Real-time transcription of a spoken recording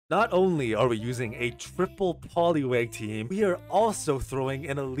Not only are we using a triple Poliwag team, we are also throwing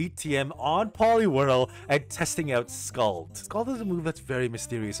an elite TM on POLIWHIRL and testing out SCALD. SCALD is a move that's very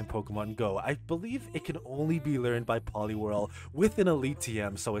mysterious in Pokemon Go. I believe it can only be learned by POLIWHIRL with an elite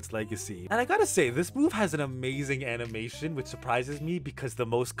TM, so it's legacy. And I gotta say, this move has an amazing animation, which surprises me because the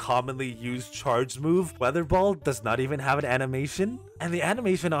most commonly used charged move, Weather Ball, does not even have an animation. And the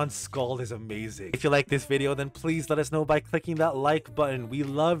animation on SCALD is amazing. If you like this video, then please let us know by clicking that like button. We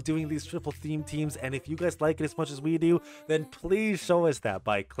love doing these triple theme teams, and if you guys like it as much as we do, then please show us that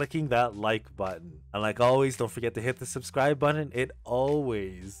by clicking that like button. And like always, don't forget to hit the subscribe button. It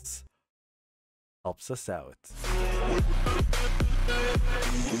always helps us out.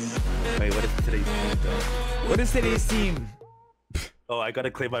 Wait, what is today's team though? What is today's team? Oh, I gotta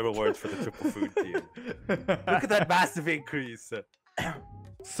claim my rewards for the triple food team. Look at that massive increase.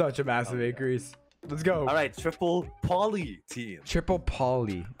 Such a massive increase. Let's go. All right, triple Poly team. Triple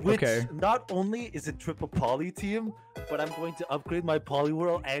Poly. Which Okay. not only is it triple Poly team, but I'm going to upgrade my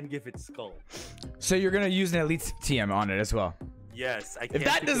POLIWHIRL and give it Skull. So you're gonna use an elite TM on it as well. Yes, I can't. If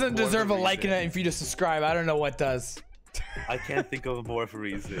that think of doesn't more of deserve a like reason. and for you to subscribe, I don't know what does. I can't think of more of a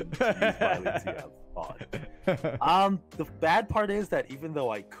reason to use my elite TM on. The bad part is that even though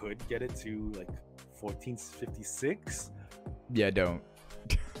I could get it to like 1456, Yeah, don't.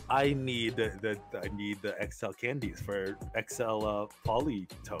 I need the XL candies for XL Poly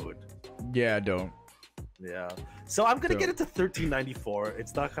Toad. Yeah, don't. Yeah, so I'm gonna get it to 1394.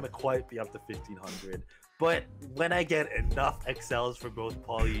 It's not gonna quite be up to 1500, but when I get enough XLs for both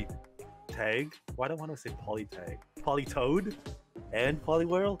Poly Tag, why do I want to say Poly Tag? Poly Toad and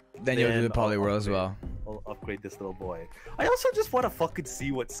POLIWHIRL. Then you'll do the I'll POLIWHIRL as well. I'll upgrade this little boy. I also just want to fucking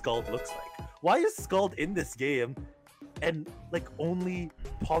see what SCALD looks like. Why is SCALD in this game and like only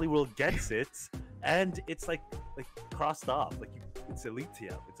POLIWHIRL gets it, and it's like crossed off, like it's elite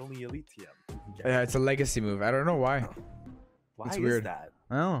TM. It's only elite TM. You can get Yeah, it's a legacy move. I don't know why. Why it's is weird. that?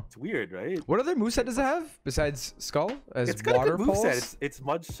 Oh. It's weird, right? What other moveset does it have besides Skull? As It's got water a good pulse? moveset. It's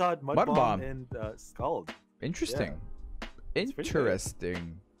Mud Shot, Mud Bomb, and SCALD. Interesting. It's pretty good.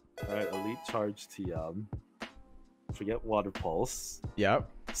 Interesting. Alright, Elite Charge TM. Forget Water Pulse. Yep.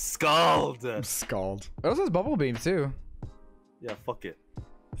 SCALD! Scald. It also has Bubble Beam too. Yeah, fuck it.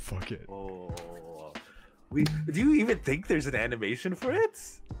 Fuck it. Oh. Do you even think there's an animation for it?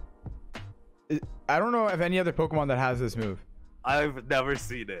 I don't know of any other Pokemon that has this move. I've never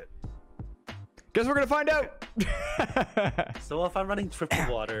seen it. Guess we're gonna find out. So if I'm running triple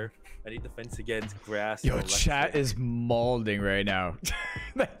water, I need defense against grass. Yo, or chat electric. is molding right now.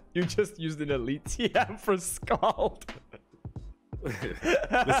 You just used an elite TM for Scald. Listen,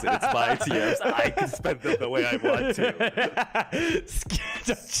 it's my TMs. I can spend them the way I want to.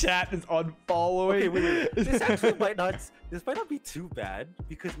 Chat is on following. Okay, wait. This actually might not be too bad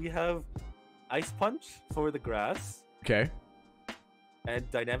because we have Ice Punch for the grass. Okay. And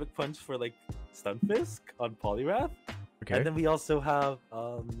Dynamic Punch for like Stunfisk on Poliwrath. Okay. And then we also have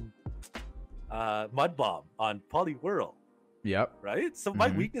Mud Bomb on POLIWHIRL. Yep. Right? So my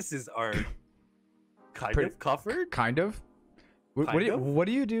weaknesses are kind of covered. Kind of. What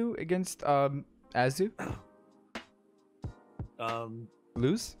do you do against Azu?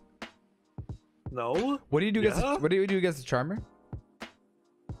 Lose? No. What do you do against the Charmer?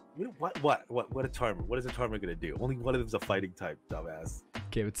 What a Charmer? What is a Charmer gonna do? Only one of them's a fighting type, dumbass.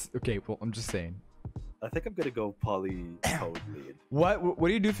 Okay, well, I'm just saying. I think I'm gonna go Poly Toad lead. What do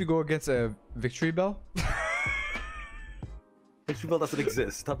you do if you go against a Victory Bell? Victory Bell doesn't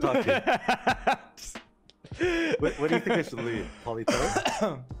exist. Stop talking. What do you think I should lead? Poly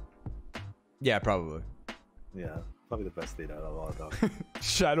Toad? Yeah, probably. Yeah, probably the best lead out of all of them.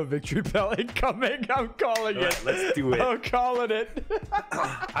 Shadow Victory Bell incoming. I'm calling it. Right, let's do it. I'm calling it.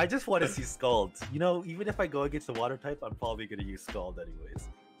 I just want to see Scald. You know, even if I go against the water type, I'm probably gonna use Scald anyways.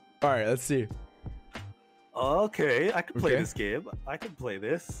 All right, let's see. Okay, I can play this game. I can play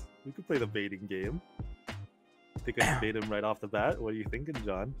this. We can play the baiting game. Think I should bait him right off the bat? What are you thinking,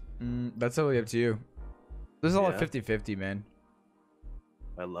 John? That's totally up to you. This is all Yeah. 50-50, man.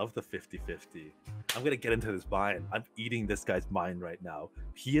 I love the 50-50. I'm gonna get into this mind. I'm eating this guy's mind right now.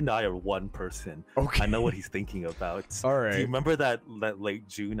 He and I are one person. Okay. I know what he's thinking about. All right. Do you remember that late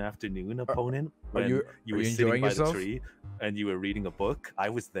June afternoon opponent when you were sitting enjoying by yourself? the tree and you were reading a book? I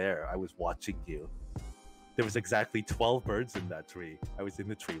was there. I was watching you. There was exactly 12 birds in that tree. I was in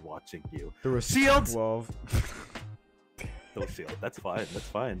the tree watching you. There was Shields! 12. No shield. That's fine. That's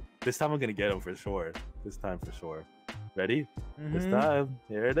fine. This time I'm gonna get him for sure. This time for sure. Ready? This time.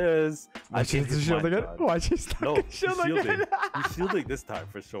 Here it is. Watch his shield again. Watch his No, he's shield shielding. again. He's shielding this time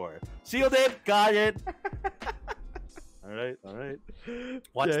for sure. Shielded. Got it. All All right.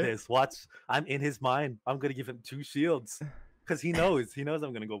 Watch this. Watch. I'm in his mind. I'm gonna give him 2 shields. Because he knows. He knows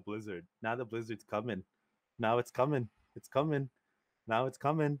I'm gonna go Blizzard. Now the Blizzard's coming. Now it's coming. It's coming. Now it's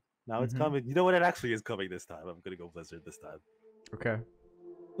coming. Now it's coming. You know what? It actually is coming this time. I'm gonna go Blizzard this time. Okay.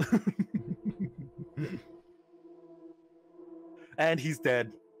 And he's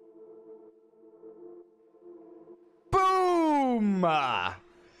dead. Boom!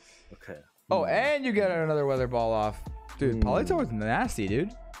 Okay. Oh, and you get another weather ball off. Dude, Polito was nasty,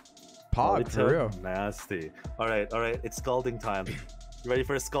 dude. Pog, for real. Nasty. All right. It's scalding time. You ready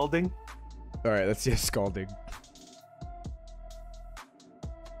for a scalding? All right, let's see a scalding.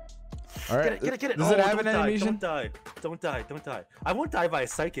 All right, get it. Does it have an animation? Don't die. I won't die by a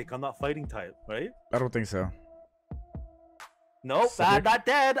psychic. I'm not fighting type, right? I don't think so. Nope, I'm not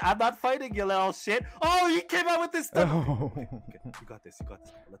dead. I'm not fighting, you little shit. Oh, he came out with this stuff. Oh. Okay, you got this.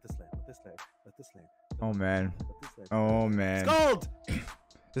 Let this land. Oh man. Oh man. Scald!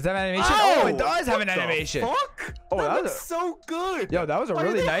 Does that have an animation? Oh, it does have an animation. Fuck? Oh, that was so good. Yo, that was a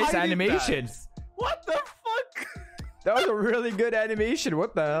really nice animation. That? What the fuck? That was a really good animation.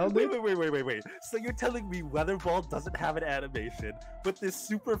 What the hell, dude? Wait. So you're telling me Weather Ball doesn't have an animation, but this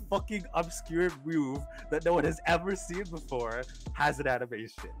super fucking obscure move that no one has ever seen before has an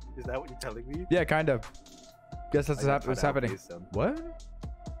animation? Is that what you're telling me? Yeah, kind of. Guess that's what's happening. What?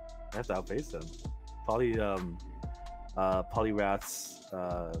 I have to outpace him. Poliwrath's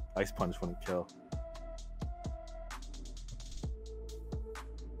Ice Punch wouldn't kill.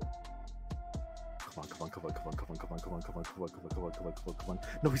 Come on.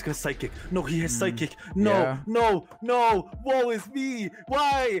 No, he's gonna psychic. No, he has psychic. No. Woe is me.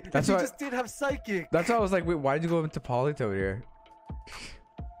 Why? That's he just did have psychic. That's why I was like, wait, why did you go into Politoad here?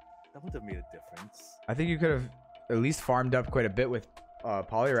 That would have made a difference. I think you could have at least farmed up quite a bit with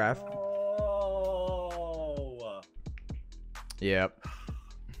Poliwrath. Oh. Yep.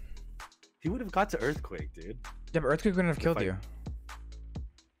 He would have got to Earthquake, dude. Yeah, but Earthquake wouldn't have killed you.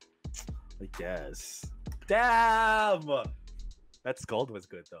 I guess. Damn! That Scald was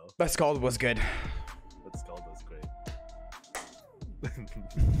good, though. That Scald was good. That Scald was great.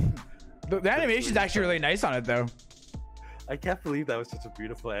 The animation's actually really nice on it, though. I can't believe that was such a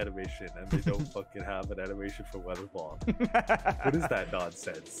beautiful animation, and they don't fucking have an animation for Weather Ball. What is that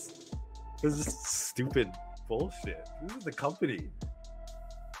nonsense? This is stupid bullshit. This is the company.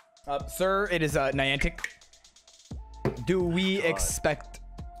 Sir, it is Niantic. Do we expect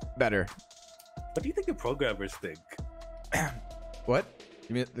better? What do you think the programmers think? What?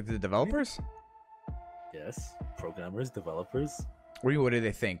 You mean the developers? Yes, programmers, developers. What do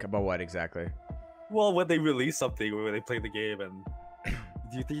they think about what exactly? Well, when they release something or when they play the game, and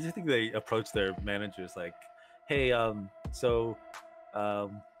do you think they approach their managers like, "Hey, are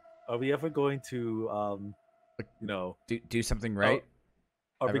we ever going to, do something right?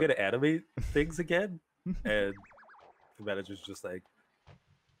 Are we gonna animate things again?" And the manager's just like,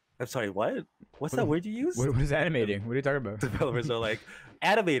 I'm sorry, what? What's that word you use? What is animating? What are you talking about? Developers are like,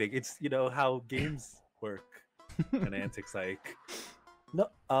 animating. It's, how games work. And Niantic's like, no,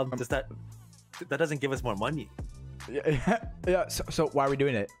 that doesn't give us more money. Yeah. So why are we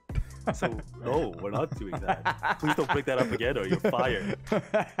doing it? So, no, we're not doing that. Please don't bring that up again or you're fired.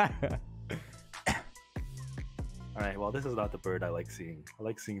 All right, well, this is not the bird I like seeing. I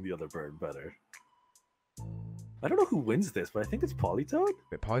like seeing the other bird better. I don't know who wins this, but I think it's Politoad.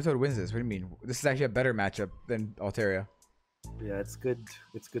 Wait, Politoad wins this. What do you mean? This is actually a better matchup than Altaria. Yeah, it's good.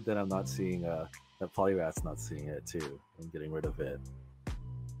 It's good that I'm not seeing that Poliwrath's not seeing it too. I'm getting rid of it.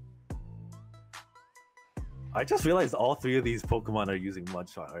 I just realized all 3 of these Pokemon are using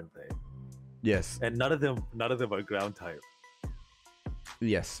Mudshot, aren't they? Yes. And none of them are ground type.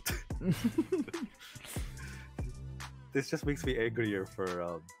 Yes. This just makes me angrier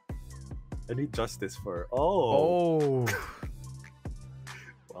for I need justice for oh.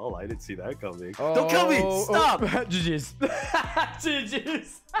 Well, I didn't see that coming. Oh. Don't kill me! Stop! GG's.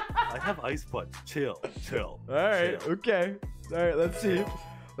 GG's. I have Ice Punch. Chill. Alright, okay. Alright, let's see.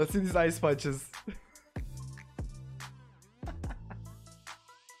 Let's see these Ice Punches.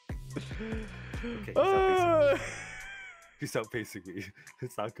 Okay, he's outpacing me.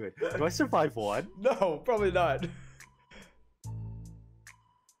 It's not good. Do I survive 1? No, probably not.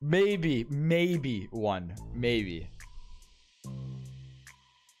 Maybe 1. Maybe.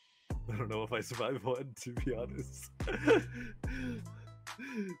 I don't know if I survive 1, to be honest.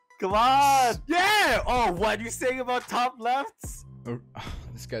 Come on! Yeah! Oh, what are you saying about top lefts? Oh,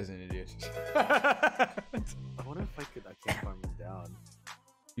 this guy's an idiot. I wonder if I can't farm him down.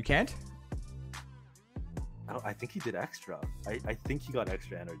 You can't? I think he did extra. I think he got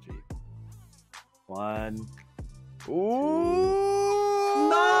extra energy. 1, Ooh!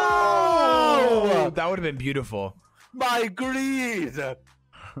 No! That would have been beautiful. My greed!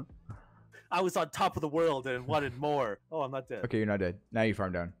 I was on top of the world and wanted more. Oh, I'm not dead. Okay, you're not dead. Now you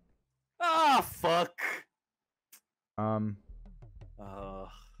farm down. Ah, fuck.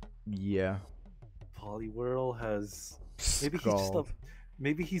 Yeah. POLIWHIRL has... Maybe he's just Scald.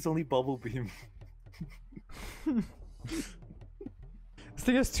 Maybe he's only Bubble Beam. This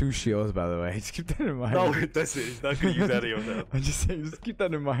thing has 2 shields, by the way. Just keep that in mind. No, it doesn't. He's not gonna use any of them. I'm just saying, just keep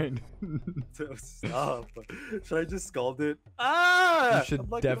that in mind. Stop. Should I just scald it? Ah! You should I'm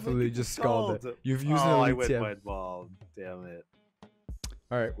not gonna definitely make just scald it. You've used Oh, an I elite went TM. my ball. Damn it.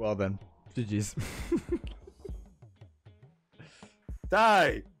 Alright, well then. GG's.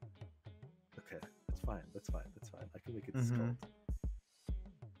 Die! Okay, that's fine. That's fine. That's fine. I can make it scald.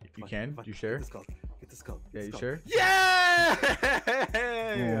 You can? You sure? Get the scald. Get the scald. Yeah, you sure? Yeah!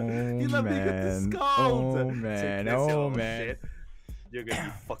 Oh, You let me get the scald! Oh man, Take this, oh you man. shit. You're gonna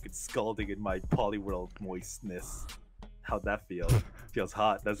be fucking scalding in my POLIWHIRL moistness. How'd that feel? Feels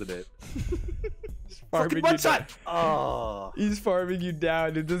hot, doesn't it? Fucking one shot! Oh. He's farming you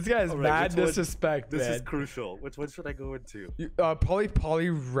down, dude. This guy's mad disrespect, This man. is crucial. Which one should I go into? Poly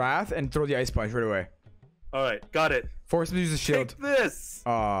Wrath and throw the ice punch right away. Alright, got it. Force him to use the shield. Take this!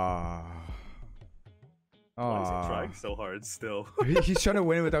 Ah. Why is he trying so hard still? He's trying to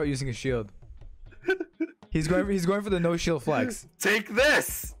win without using a shield. He's going for the no shield flex. Take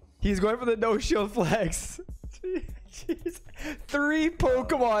this! He's going for the no shield flex. Jeez. 3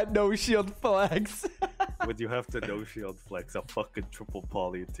 Pokemon no shield flex. Would you have to no shield flex a fucking triple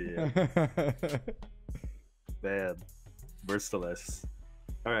poly team? Man. Merciless.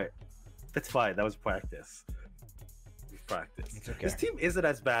 Alright. That's fine. That was practice. We've practiced. It's okay. This team isn't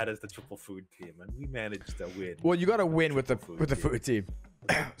as bad as the triple food team, and we managed to win. Well, you gotta win with the food team.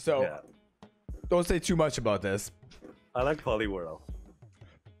 So Yeah. don't say too much about this. I like POLIWHIRL.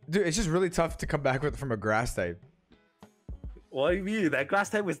 Dude, it's just really tough to come back from a grass type. What do you mean? That grass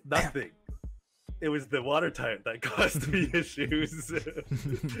type was nothing. It was the water type that caused me issues.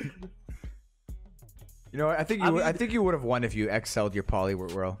 You know what? I think you would have won if you excelled your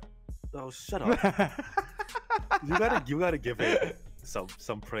POLIWHIRL. Oh, shut up. you gotta give it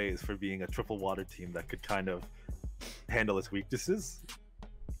some praise for being a triple water team that could kind of handle its weaknesses.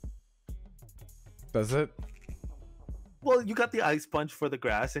 Does it? Well, you got the ice punch for the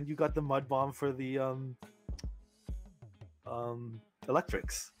grass, and you got the mud bomb for the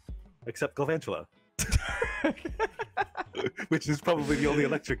electrics, except Galvantula. Which is probably the only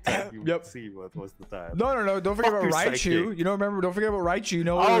electric type you would see most of the time. No. Don't forget about Raichu. Psychic. You know, remember? Don't forget about Raichu. You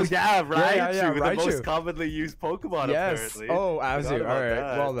know? Oh yeah, Raichu, yeah, the Raichu. most commonly used Pokemon. Yes. Apparently. Oh, Azu. All right.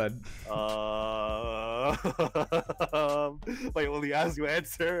 That. Well then. My only Azu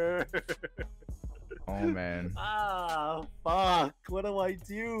answer. Oh man. Ah, fuck. What do I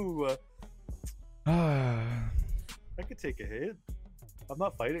do? I could take a hit. I'm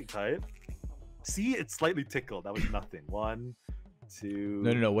not fighting type. See, it's slightly tickled. That was nothing. 1, 2.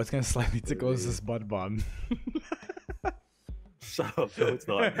 No. What's gonna slightly tickle is this mud bomb. Shut up. No, it's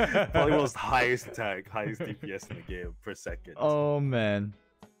not. POLIWHIRL's highest attack, highest DPS in the game per second. Oh man.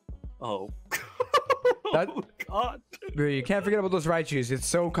 Oh. That, oh God. Dude, you can't forget about those Raichus. It's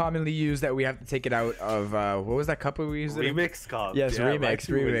so commonly used that we have to take it out of what was that cup we used? Remix comp. Yes, yeah,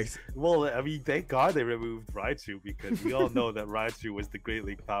 remix. Well, I mean, thank God they removed Raichu because we all know that Raichu was the Great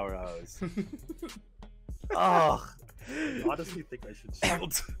League powerhouse. Oh, I honestly think I should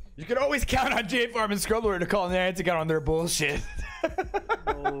shield. You can always count on J-Farm and Scrubbler to call Niantic out on their bullshit.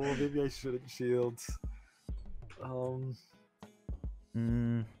 Oh, maybe I shouldn't shield.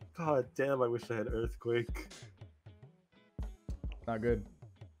 God damn, I wish I had Earthquake. Not good.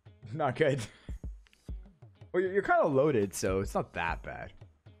 Not good. Well, you're kind of loaded, so it's not that bad.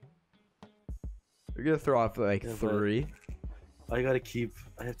 You're gonna throw off like 3. I have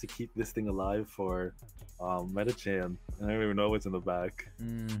to keep this thing alive for Metachan. I don't even know what's in the back.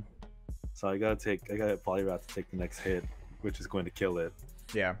 So I gotta Poliwrath to take the next hit, which is going to kill it.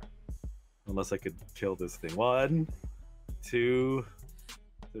 Yeah. Unless I could kill this thing. 1, 2,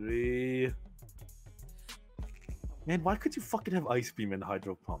 3. Man, why could you fucking have Ice Beam and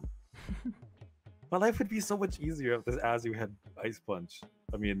Hydro Pump? My life would be so much easier if this Azu had Ice Punch.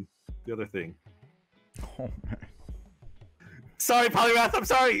 I mean, the other thing. Oh man. Sorry, Poliwrath, I'm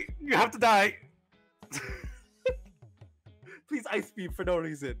sorry! You have to die! Please Ice Beam for no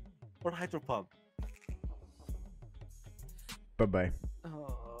reason. Or Hydro Pump. Bye-bye.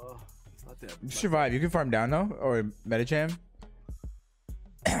 Oh, it's not dead. You survive. You can farm down though? Or Metacham?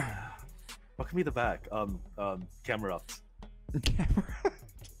 What can be the back? Camera up. Camera.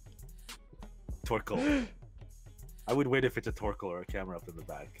 Torkoal. I would win if it's a Torkoal or a camera up in the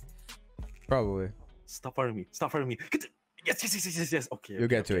back. Probably. Stop firing me. Stop firing me. Yes, yes, yes, yes, yes, yes. Okay. You'll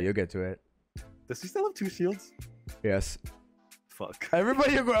get to it. You'll get to it. Does he still have 2 shields? Yes. Fuck.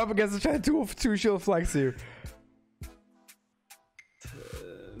 Everybody will go up against the trying to two shield flex you.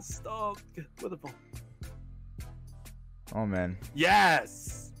 Stop. With the ball. Oh man.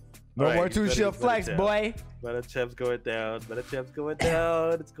 Yes. No more two shield flex, boy. Metachamp's going down. Metachamp's going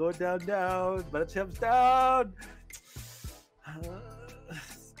down. It's going down now. Metachamp's down.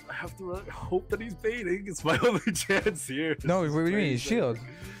 I have to hope that he's baiting. It's my only chance here. No, what do you mean? He's shield.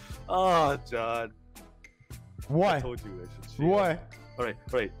 Oh, John. What? I told you I should shield. What? All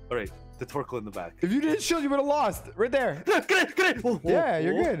right. The Torkoal in the back. If you didn't shield, you would have lost. Right there. Get it. Yeah,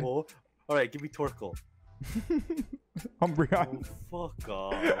 you're good. All right, give me Torkoal. Umbreon. Oh, fuck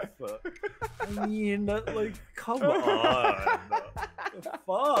off. I mean, like, come on.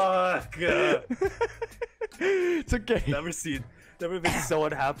 Fuck. It's okay. Never been so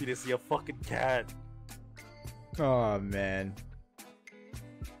unhappy to see a fucking cat. Oh man.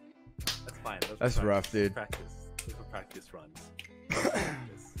 That's fine. That's rough, dude. Practice. Those were practice runs.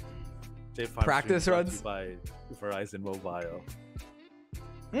 Practice runs by Verizon Mobile.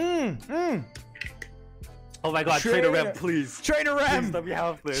 Oh my god, Trainer Rem, please. Trainer Rem! Please let me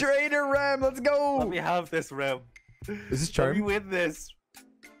have this. Trainer Rem, let's go! Let me have this, Rem. Is this charm? Let me win this.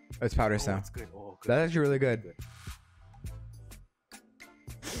 Oh, it's powder sound. That's good. Oh, good. That's actually really good.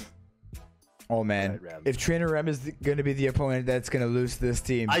 Oh man, right, if Trainer Rem is going to be the opponent that's going to lose this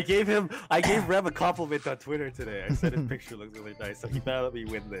team. I gave Rem a compliment on Twitter today. I said his picture looks really nice, so he better let me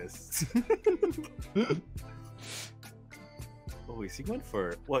win this. Oh, is he going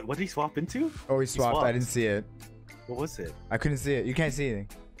for what? What did he swap into? Oh, he swapped. I didn't see it. What was it? I couldn't see it. You can't see anything.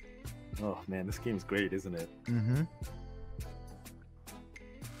 Oh man, this game's great, isn't it? Mm-hmm.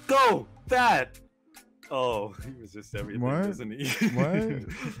 Go that. Oh, he was just everything, what? Isn't he?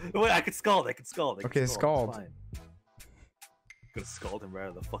 What? Wait, I could scald. Okay, scald. Fine. Gonna scald him right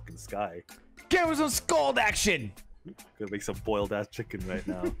out of the fucking sky. Get with some scald action. Gonna make some boiled ass chicken right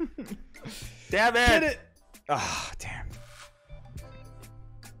now. Damn it! Get it! Ah, oh, damn.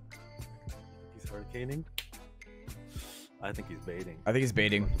 He's hurricaning. I think he's baiting. I think he's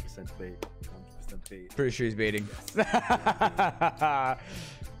baiting. 100% bait. 100% bait. Pretty sure he's baiting. Yes.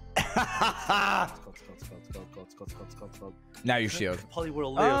 Now you shield.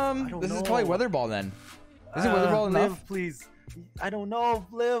 POLIWHIRL live. This is probably weather ball then. Is it weather ball enough? Live, please. I don't know.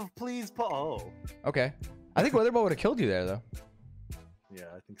 Live, please. Oh. Okay. I think weather ball would have killed you there though. Yeah,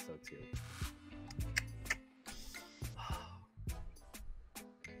 I think so too.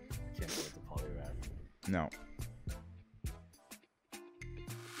 Can't go with the Poliwhirl. No.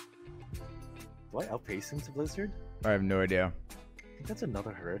 Do I outpace him to Blizzard? I have no idea. I think that's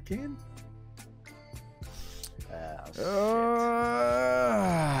another hurricane.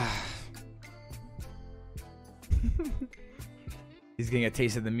 He's getting a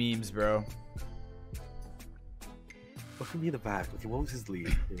taste of the memes, bro. What can be in the back? Okay, what was his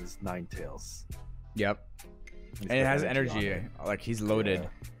lead? It was Ninetales. Yep. He's And it got has on energy. it. Like he's loaded.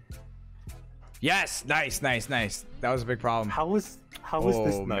 Yeah. Yes! Nice, nice, nice. That was a big problem. How was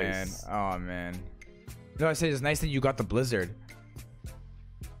this nice? Man. Oh man. No, I said it's nice that you got the Blizzard.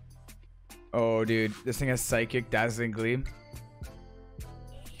 Oh dude, this thing has Psychic, Dazzling Gleam.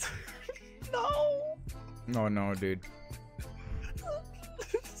 No! Oh no, dude.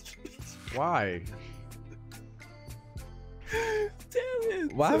 Why? Damn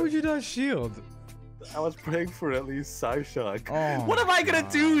it! Why would you not shield? I was praying for at least Psyshock. Oh, what am I gonna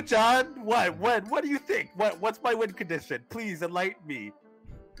do, John? What? What do you think? What's my win condition? Please enlighten me.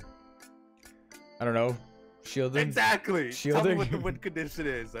 I don't know. Shielding? Exactly. Shielding? Tell me what the win condition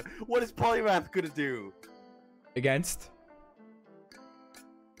is. What is Poliwrath gonna do? Against?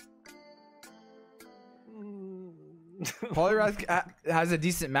 Poliwrath has a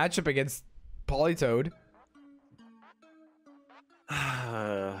decent matchup against Politoad.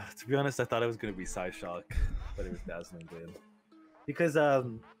 To be honest, I thought it was gonna be Psyshock, but it was Dazzling Gleam. Because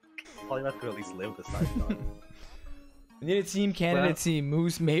Poliwrath could at least live the Psyshock. We need a team candidate team: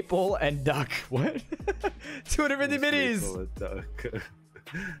 Moose, Maple, and Duck. What? 250 minis.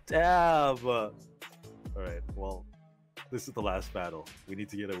 Damn. All right. Well, this is the last battle. We need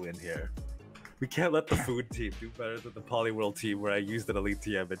to get a win here. We can't let the food team do better than the Poliwhirl team, where I used an elite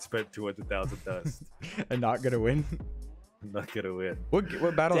TM and spent 200,000 dust. And not gonna win. I'm not gonna win.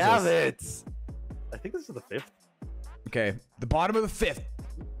 What battle is Damn this? it! I think this is the 5th. Okay, the bottom of the 5th.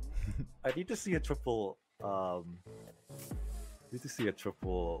 I need to see a triple. Need to see a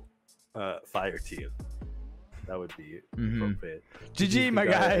triple fire team. That would be appropriate. GG, my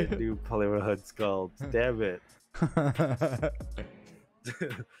guy. New Poliwhirl HUD Scald. Damn it.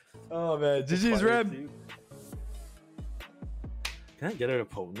 Oh man, GG's Rem. Can I get an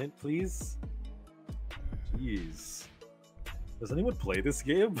opponent, please? Jeez. Does anyone play this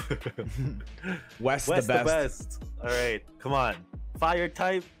game? West the best. best. All right, come on. Fire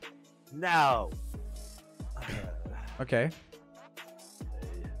type now. Okay.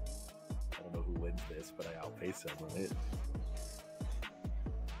 I don't know who wins this, but I outpace him on it.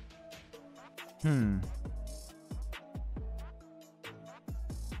 Hmm.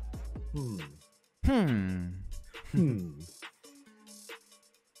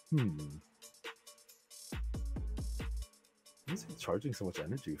 What's he charging so much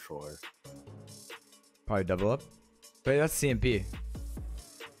energy for? Probably double up. But that's CMP.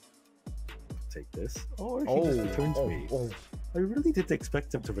 Take this. Or he just returns me. I really didn't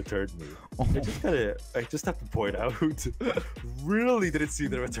expect him to return me. I just have to point out, really didn't see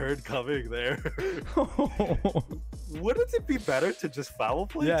the return coming there. Wouldn't it be better to just foul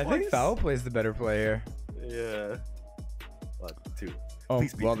play? Yeah, twice? I think foul play is the better player. Yeah. 1, 2. Oh,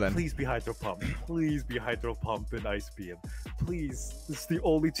 please be, well then. Please be hydro pump. Please be hydro pump and ice beam. Please. This is the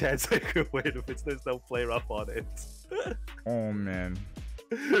only chance I could win if there's no flare up on it. Oh man.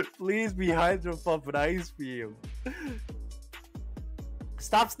 Please be hydro pump and ice beam.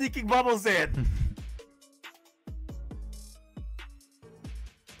 Stop sneaking bubbles in.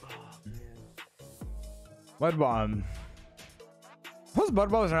 Oh man. Mud bomb. Those mud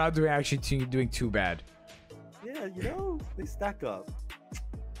bombs are not doing too bad. Yeah, you know, they stack up.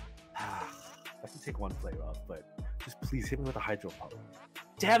 I can take one player off, but just please hit me with a hydro pump.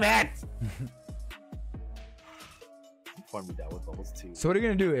 Damn it! Farm me down with bubbles too. So what are you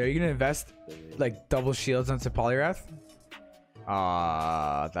gonna do? Are you gonna invest like double shields onto Poliwrath?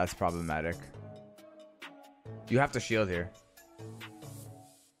 That's problematic. You have to shield here.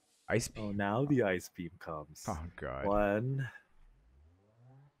 Ice beam. Oh, now the ice beam comes. Oh god. 1.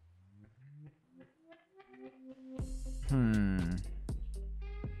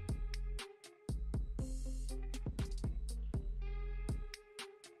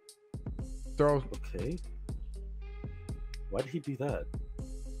 Throw. Okay. Why did he do that?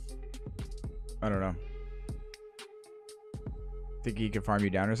 I don't know. Think he can farm you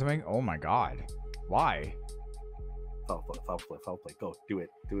down or something? Oh my god. Why? Foul play, foul play, foul play. Go, do it.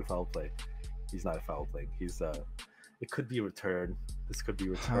 Do it, foul play. He's not a foul play. He's it could be a return. This could be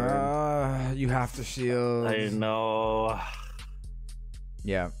a return. You have to shield. I know.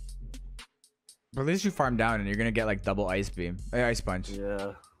 Yeah. But at least you farm down and you're gonna get like double ice beam. Ice punch.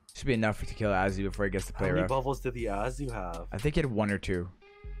 Yeah. Should be enough to kill Azu before he gets to play How many rough. bubbles did the Azu have? I think he had 1 or 2.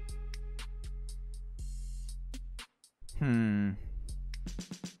 I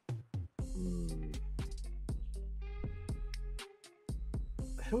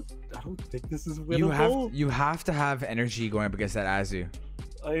don't think this is winnable. You have to have energy going up against that Azu.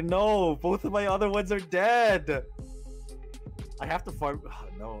 I know. Both of my other ones are dead. I have to farm.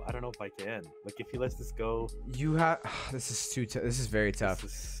 No, I don't know if I can. Like, if he lets this go, you have. This is very tough.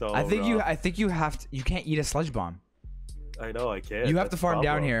 This is so I think rough. you have to. You can't eat a sludge bomb. I know I can't. You have to farm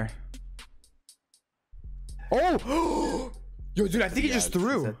down here. Oh, yo, dude! I think he just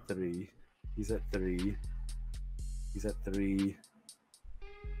threw. He's at 3. He's at 3. He's at 3.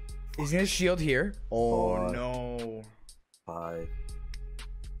 He's gonna shield here. Oh 4, no. 5.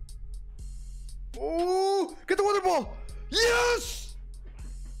 Oh, get the wonder ball. Yes.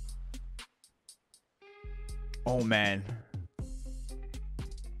 Oh man.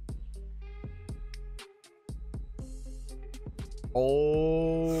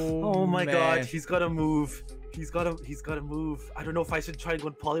 Oh my man. god, he's gotta move. He's gotta move. I don't know if I should try and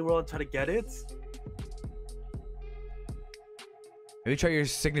win POLIWHIRL and try to get it. Maybe try your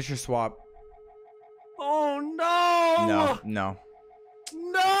signature swap. Oh no! No.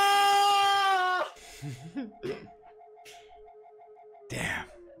 No! Damn.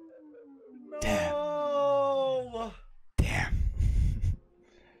 No! Damn.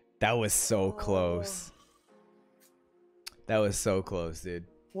 That was so close. That was so close, dude.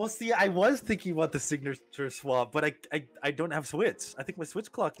 Well, see, I was thinking about the signature swap, but I don't have Switch. I think my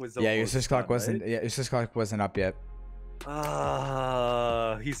Switch clock was. Yeah, your Switch clock done, wasn't. right? Yeah, your Switch clock wasn't up yet.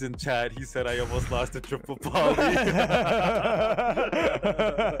 He's in chat. He said I almost lost a triple poly.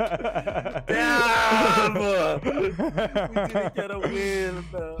 Damn! We didn't get a win.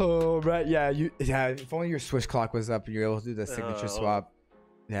 Oh right, yeah. If only your Switch clock was up and you were able to do the signature swap.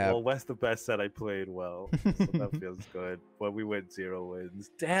 Yeah. Well, West the best said I played well, so that feels good. But we went 0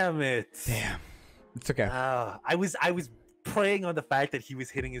 wins. Damn it! Damn. It's okay. I was preying on the fact that he was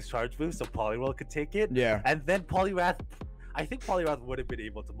hitting his charge move so POLIWHIRL could take it. Yeah. And then Poliwrath, I think Poliwrath would have been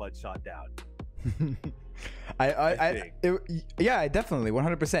able to mud shot down. Yeah, definitely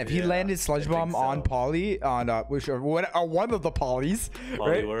 100%. If he landed Sludge Bomb on Poly, on one of the Polys,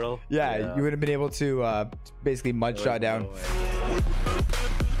 POLIWHIRL. right? Yeah, you would have been able to basically mud shot down.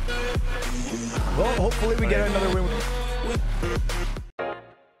 Well, hopefully we get another win.